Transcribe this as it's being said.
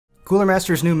Cooler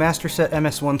Master's new Master Set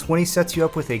MS120 sets you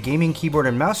up with a gaming keyboard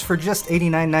and mouse for just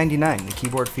 $89.99. The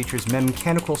keyboard features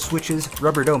mechanical switches,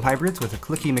 rubber dome hybrids with a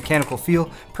clicky mechanical feel,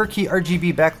 per-key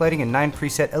RGB backlighting, and 9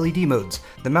 preset LED modes.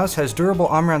 The mouse has durable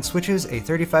Omron switches, a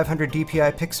 3500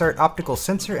 DPI PixArt optical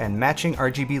sensor, and matching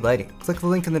RGB lighting. Click the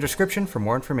link in the description for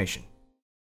more information.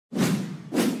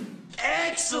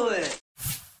 Excellent!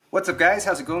 What's up guys,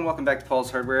 how's it going? Welcome back to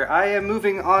Paul's Hardware. I am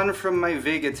moving on from my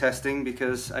Vega testing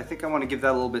because I think I want to give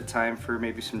that a little bit of time for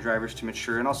maybe some drivers to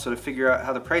mature and also to figure out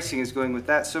how the pricing is going with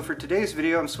that. So for today's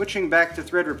video I'm switching back to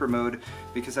Threadripper mode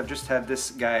because I've just had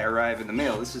this guy arrive in the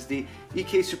mail. This is the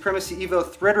EK Supremacy EVO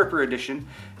Threadripper edition,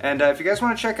 and if you guys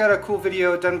want to check out a cool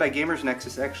video done by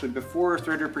GamersNexus, actually before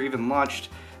Threadripper even launched,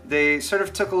 they sort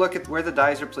of took a look at where the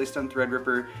dies are placed on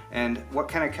Threadripper and what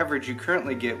kind of coverage you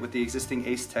currently get with the existing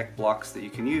Ace Tech blocks that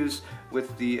you can use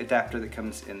with the adapter that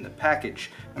comes in the package.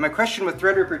 And my question with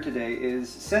Threadripper today is,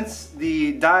 since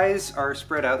the dies are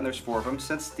spread out, and there's 4 of them,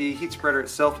 since the heat spreader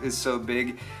itself is so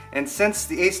big, and since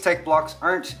the Ace Tech blocks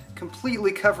aren't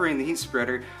completely covering the heat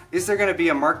spreader, is there going to be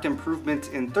a marked improvement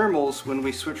in thermals when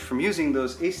we switch from using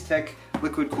those Ace Tech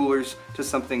liquid coolers to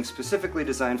something specifically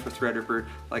designed for Threadripper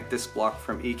like this block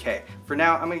from EK? For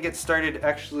now, I'm going to get started.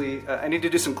 Actually, I need to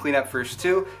do some cleanup first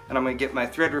too, and I'm going to get my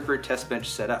Threadripper test bench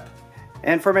set up.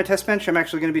 And for my test bench, I'm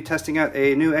actually going to be testing out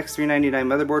a new X399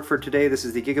 motherboard for today. This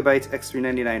is the Gigabyte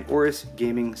X399 Aorus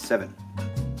Gaming 7.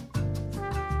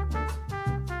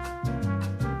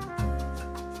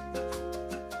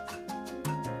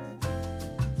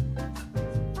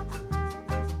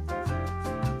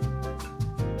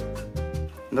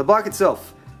 The block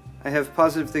itself, I have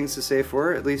positive things to say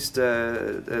for, at least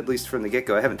from the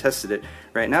get-go. I haven't tested it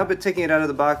right now, but taking it out of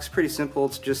the box, pretty simple.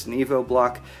 It's just an EVO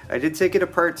block. I did take it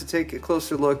apart to take a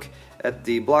closer look at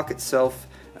the block itself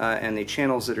and the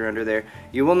channels that are under there.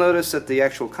 You will notice that the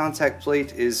actual contact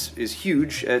plate is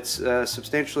huge. It's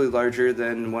substantially larger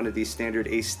than one of these standard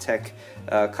Ace Tech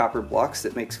copper blocks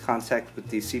that makes contact with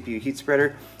the CPU heat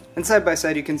spreader. And side by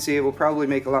side you can see it will probably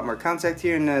make a lot more contact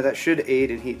here, and that should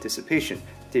aid in heat dissipation,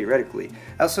 theoretically.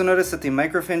 I also noticed that the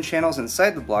microfin channels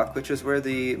inside the block, which is where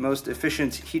the most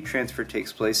efficient heat transfer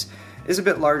takes place, is a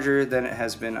bit larger than it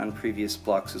has been on previous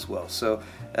blocks as well. So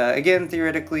again,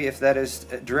 theoretically, if that is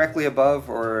directly above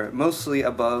or mostly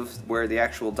above where the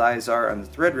actual dies are on the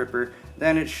Threadripper,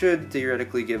 then it should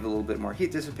theoretically give a little bit more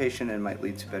heat dissipation and might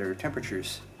lead to better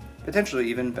temperatures, potentially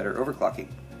even better overclocking.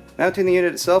 Mounting the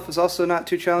unit itself is also not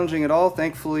too challenging at all.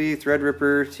 Thankfully,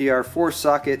 Threadripper TR4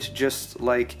 socket, just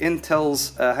like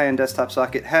Intel's high-end desktop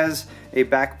socket, has a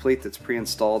back plate that's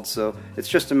pre-installed, so it's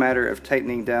just a matter of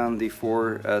tightening down the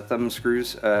 4 thumb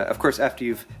screws, of course after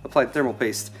you've applied thermal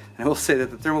paste. And I will say that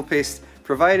the thermal paste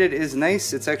provided is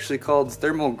nice. It's actually called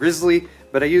Thermal Grizzly,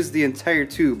 but I used the entire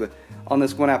tube on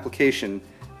this one application,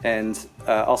 and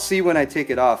I'll see when I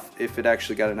take it off if it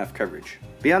actually got enough coverage.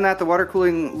 Beyond that, the water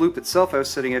cooling loop itself I was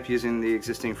setting up using the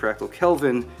existing Fractal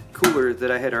Kelvin cooler that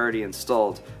I had already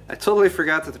installed. I totally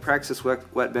forgot that the Praxis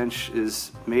wet bench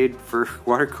is made for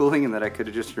water cooling and that I could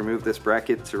have just removed this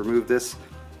bracket to remove this.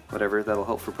 Whatever, that'll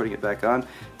help for putting it back on.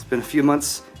 It's been a few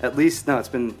months at least. No, it's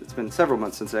been several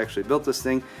months since I actually built this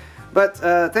thing. But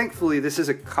thankfully this is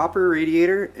a copper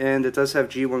radiator and it does have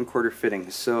G1/4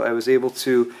 fittings, so I was able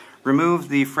to remove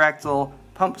the Fractal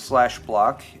pump slash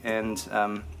block, and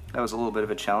that was a little bit of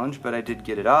a challenge, but I did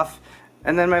get it off.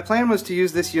 And then my plan was to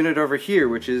use this unit over here,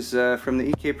 which is from the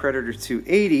EK Predator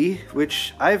 280,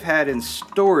 which I've had in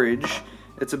storage.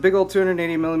 It's a big old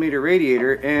 280mm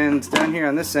radiator, and down here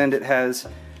on this end it has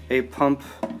a pump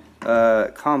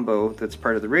combo that's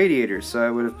part of the radiator. So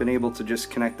I would have been able to just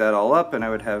connect that all up, and I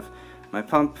would have my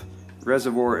pump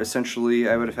reservoir essentially.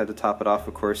 I would have had to top it off,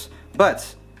 of course.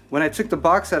 But when I took the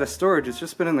box out of storage, it's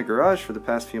just been in the garage for the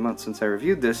past few months since I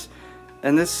reviewed this,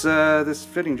 and this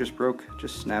fitting just broke,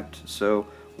 just snapped. So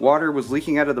water was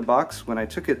leaking out of the box when I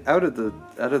took it out of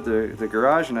the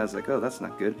garage, and I was like, oh, that's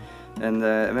not good. And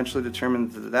eventually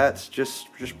determined that just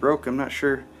broke. I'm not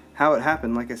sure how it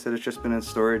happened. Like I said, it's just been in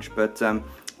storage, but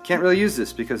can't really use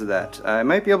this because of that. I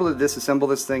might be able to disassemble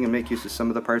this thing and make use of some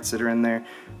of the parts that are in there,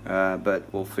 but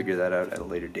we'll figure that out at a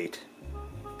later date.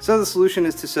 So the solution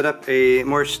is to set up a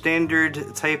more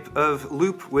standard type of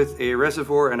loop with a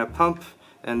reservoir and a pump,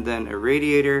 and then a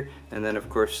radiator, and then of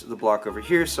course the block over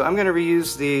here. So I'm going to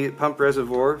reuse the pump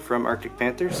reservoir from Arctic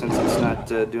Panther since it's not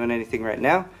doing anything right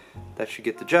now. That should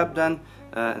get the job done,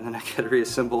 and then I got to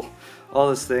reassemble all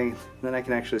this thing, then I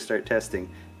can actually start testing.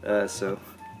 So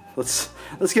let's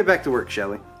get back to work,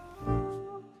 shall we?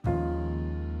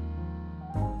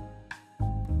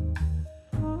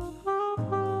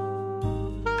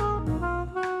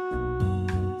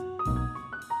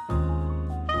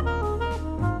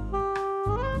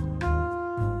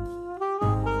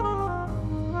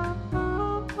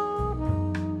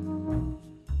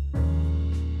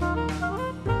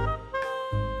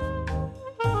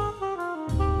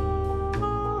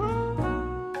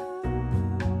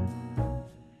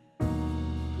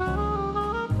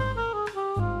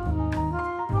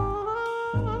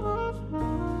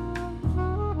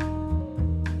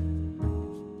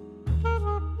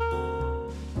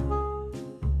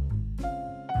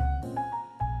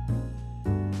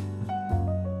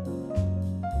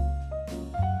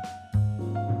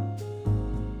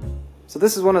 So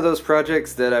this is one of those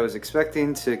projects that I was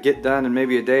expecting to get done in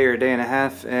maybe a day or a day and a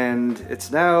half, and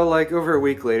it's now like over a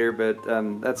week later, but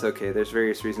that's okay. There's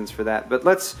various reasons for that. But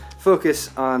let's focus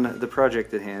on the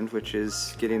project at hand, which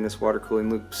is getting this water cooling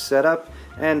loop set up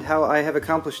and how I have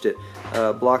accomplished it.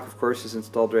 Block, of course, is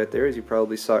installed right there, as you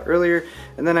probably saw earlier,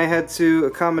 and then I had to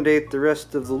accommodate the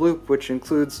rest of the loop, which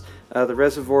includes the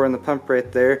reservoir and the pump right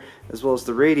there, as well as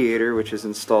the radiator, which is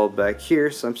installed back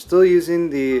here. So I'm still using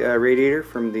the radiator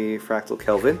from the Fractal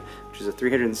Kelvin, which is a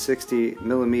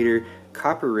 360mm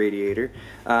copper radiator.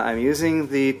 I'm using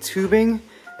the tubing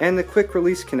and the quick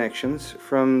release connections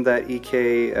from that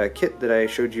EK kit that I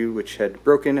showed you, which had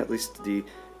broken, at least the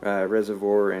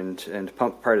reservoir and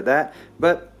pump part of that,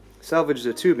 but salvaged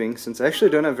the tubing since I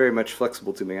actually don't have very much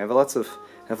flexible tubing. I have lots of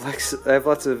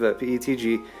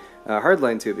PETG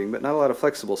hardline tubing, but not a lot of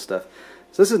flexible stuff.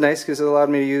 So this is nice because it allowed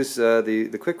me to use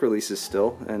the quick releases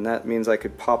still, and that means I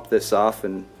could pop this off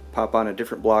and pop on a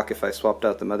different block if I swapped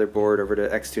out the motherboard over to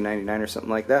X299 or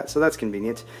something like that, so that's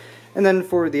convenient. And then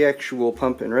for the actual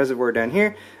pump and reservoir down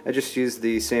here, I just used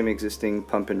the same existing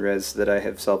pump and res that I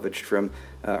have salvaged from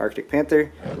Arctic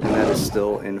Panther, and that is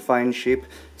still in fine shape.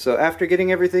 So after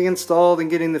getting everything installed and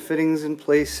getting the fittings in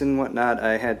place and whatnot,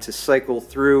 I had to cycle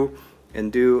through and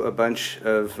do a bunch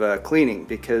of cleaning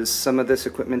because some of this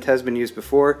equipment has been used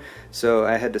before, so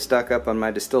I had to stock up on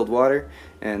my distilled water,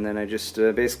 and then I just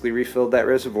basically refilled that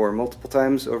reservoir multiple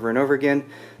times over and over again,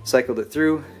 cycled it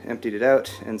through, emptied it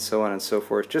out, and so on and so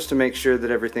forth, just to make sure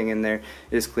that everything in there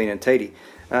is clean and tidy.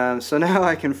 So now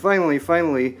I can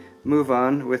finally move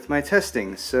on with my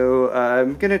testing. So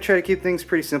I'm going to try to keep things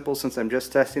pretty simple since I'm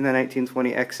just testing the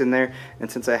 1920X in there, and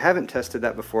since I haven't tested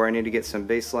that before, I need to get some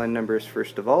baseline numbers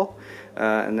first of all,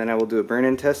 and then I will do a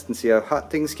burn-in test and see how hot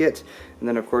things get, and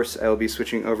then of course I will be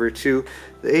switching over to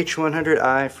the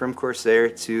H100i from Corsair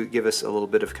to give us a little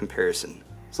bit of comparison.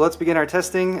 So let's begin our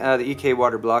testing. The EK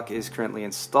Waterblock is currently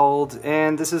installed,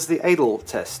 and this is the idle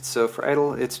test. So for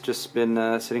idle, it's just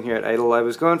been sitting here at idle. I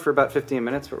was going for about 15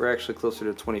 minutes, but we're actually closer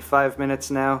to 25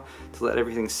 minutes now to let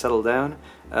everything settle down.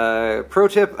 Pro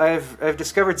tip, I've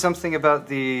discovered something about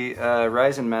the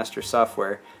Ryzen Master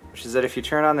software, which is that if you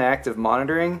turn on the active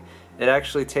monitoring, it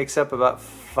actually takes up about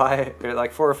 4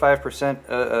 or 5%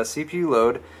 CPU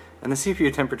load, and the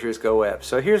CPU temperatures go way up.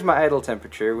 So here's my idle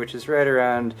temperature, which is right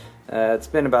around, it's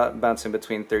been about bouncing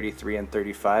between 33 and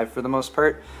 35 for the most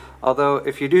part. Although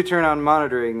if you do turn on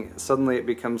monitoring, suddenly it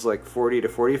becomes like 40 to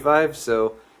 45,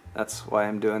 so that's why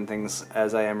I'm doing things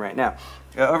as I am right now.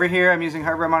 Over here I'm using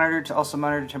hardware monitor to also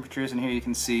monitor temperatures, and here you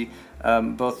can see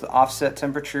both the offset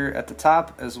temperature at the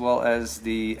top as well as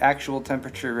the actual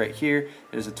temperature right here.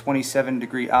 There's a 27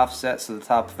 degree offset, so the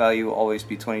top value will always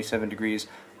be 27 degrees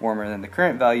warmer than the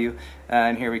current value,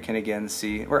 and here we can again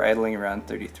see we're idling around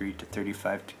 33 to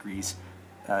 35 degrees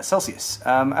Celsius.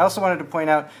 I also wanted to point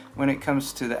out when it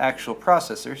comes to the actual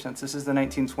processor, since this is the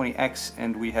 1920X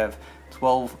and we have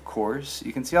 12 cores,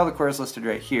 you can see all the cores listed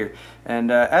right here, and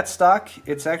at stock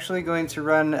it's actually going to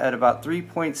run at about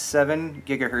 3.7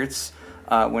 gigahertz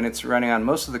when it's running on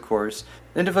most of the cores.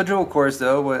 Individual cores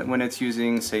though, when it's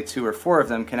using say 2 or 4 of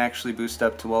them, can actually boost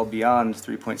up to well beyond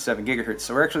 3.7 gigahertz.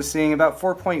 So we're actually seeing about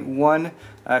 4.1,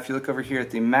 if you look over here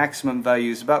at the maximum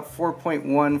values, about 4.1,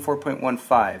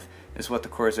 4.15 is what the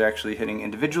cores are actually hitting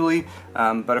individually.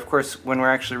 But of course when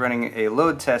we're actually running a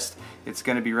load test, it's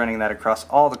going to be running that across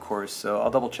all the cores, so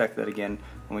I'll double check that again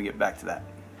when we get back to that.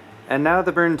 And now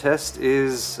the burn test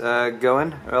is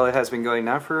going. Well, it has been going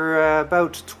now for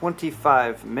about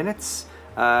 25 minutes.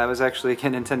 I was actually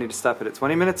again intending to stop it at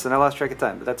 20 minutes and I lost track of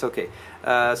time, but that's okay.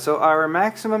 So our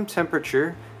maximum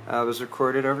temperature was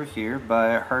recorded over here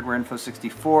by Hardware Info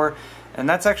 64, and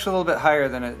that's actually a little bit higher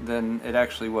than it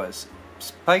actually was.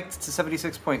 Spiked to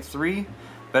 76.3,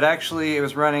 but actually it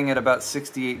was running at about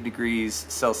 68 degrees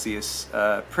Celsius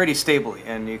pretty stably,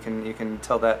 and you can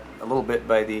tell that a little bit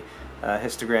by the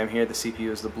histogram here. The CPU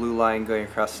is the blue line going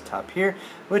across the top here,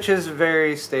 which is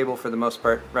very stable for the most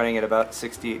part, running at about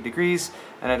 68 degrees,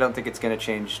 and I don't think it's going to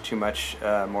change too much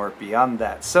more beyond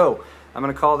that. So I'm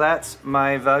going to call that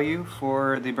my value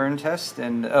for the burn test,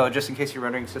 and oh, just in case you're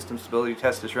wondering, system stability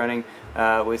test is running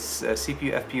with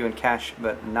CPU, FPU, and cache,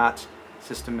 but not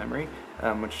system memory,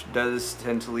 which does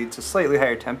tend to lead to slightly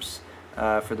higher temps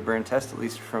for the burn test, at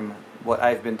least from what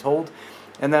I've been told.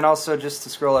 And then also, just to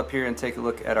scroll up here and take a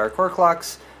look at our core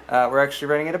clocks, we're actually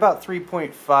running at about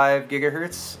 3.5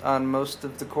 gigahertz on most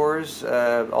of the cores,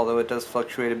 although it does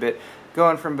fluctuate a bit.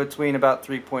 going from between about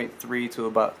 3.3 to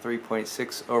about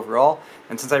 3.6 overall.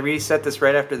 And since I reset this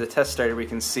right after the test started, we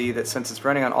can see that since it's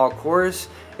running on all cores,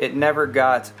 it never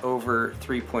got over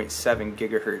 3.7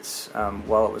 gigahertz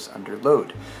while it was under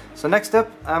load. So next up,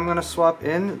 I'm going to swap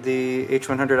in the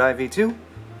H100i-V2,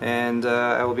 and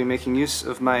I will be making use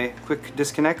of my quick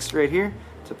disconnects right here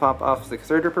to pop off the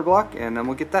Threadripper block, and then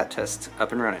we'll get that test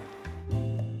up and running.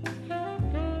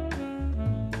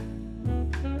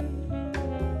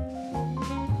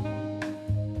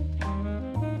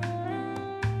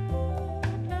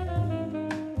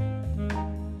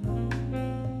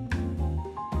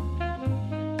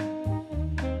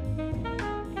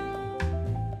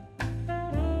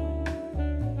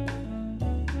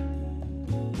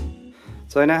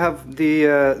 So I now have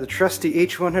the trusty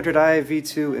H100i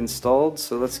V2 installed,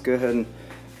 so let's go ahead and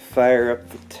fire up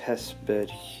the test bed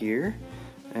here.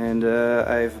 And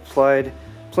I've applied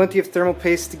plenty of thermal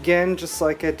paste again, just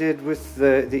like I did with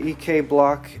the EK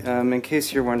block. In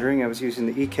case you're wondering, I was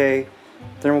using the EK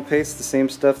thermal paste, the same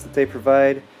stuff that they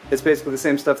provide. It's basically the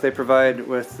same stuff they provide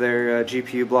with their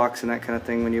GPU blocks and that kind of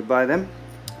thing when you buy them.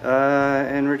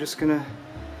 And we're just gonna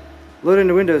load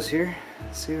into Windows here,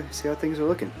 see how things are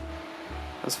looking.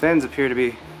 Those fans appear to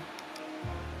be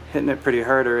hitting it pretty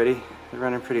hard already. They're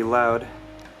running pretty loud.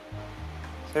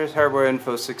 So there's hardware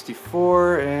info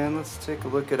 64, and let's take a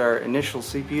look at our initial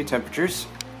CPU temperatures.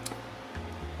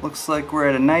 Looks like we're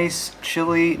at a nice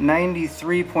chilly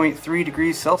 93.3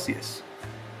 degrees Celsius.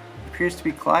 It appears to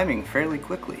be climbing fairly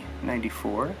quickly.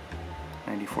 94,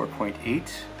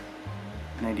 94.8,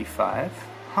 95.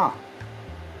 Huh.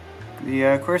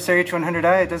 The Corsair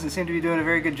H100i doesn't seem to be doing a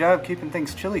very good job keeping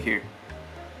things chilly here.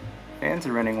 Fans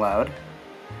are running loud.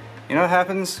 You know what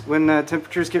happens when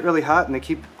temperatures get really hot and they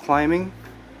keep climbing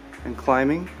and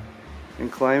climbing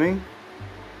and climbing?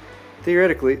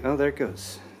 Theoretically, oh, there it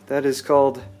goes. That is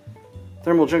called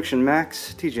thermal junction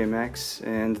max, TJ max,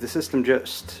 and the system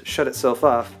just shut itself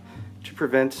off to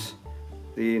prevent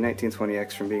the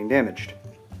 1920X from being damaged.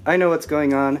 I know what's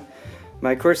going on.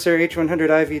 My Corsair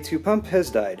H100i V2 pump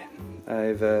has died.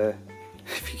 I've,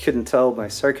 if you couldn't tell my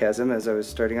sarcasm as I was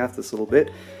starting off this little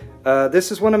bit,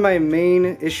 this is one of my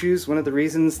main issues, one of the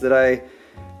reasons that I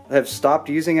have stopped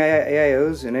using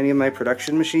AIOs in any of my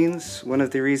production machines, one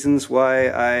of the reasons why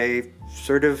I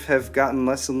sort of have gotten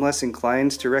less and less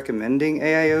inclined to recommending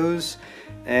AIOs,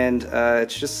 and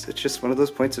it's just one of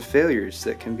those points of failures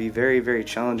that can be very, very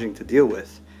challenging to deal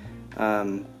with.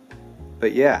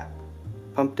 But yeah,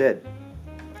 pump dead.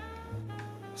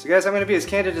 So guys, I'm going to be as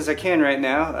candid as I can right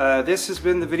now. This has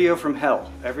been the video from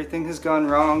hell. Everything has gone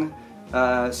wrong.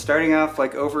 Starting off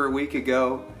like over a week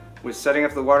ago with setting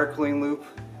up the water cooling loop.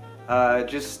 There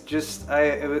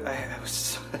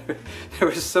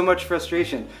was so much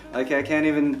frustration. Like, I can't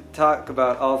even talk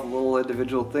about all the little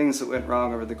individual things that went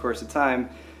wrong over the course of time.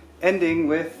 Ending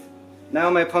with, now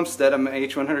my pump's dead, I'm an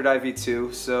H100i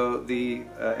V2, so the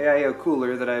AIO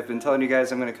cooler that I've been telling you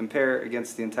guys I'm going to compare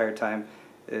against the entire time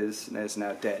is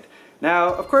now dead.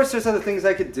 Now, of course, there's other things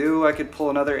I could do. I could pull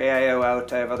another AIO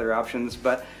out, I have other options,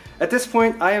 but at this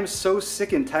point, I am so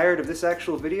sick and tired of this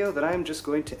actual video that I am just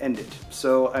going to end it.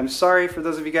 So I'm sorry for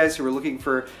those of you guys who were looking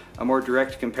for a more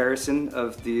direct comparison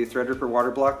of the Threadripper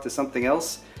Waterblock to something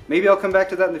else. Maybe I'll come back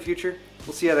to that in the future.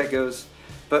 We'll see how that goes.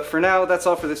 But for now, that's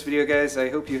all for this video, guys.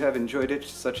 I hope you have enjoyed it,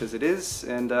 such as it is.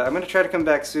 And I'm going to try to come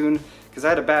back soon, because I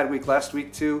had a bad week last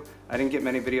week too. I didn't get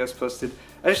many videos posted.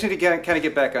 I just need to kind of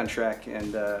get back on track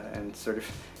and sort of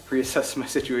reassess my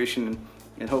situation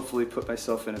and hopefully put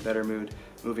myself in a better mood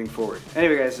moving forward.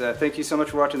 Anyway guys, thank you so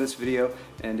much for watching this video,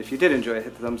 and if you did enjoy it,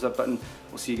 hit the thumbs up button.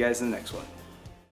 We'll see you guys in the next one.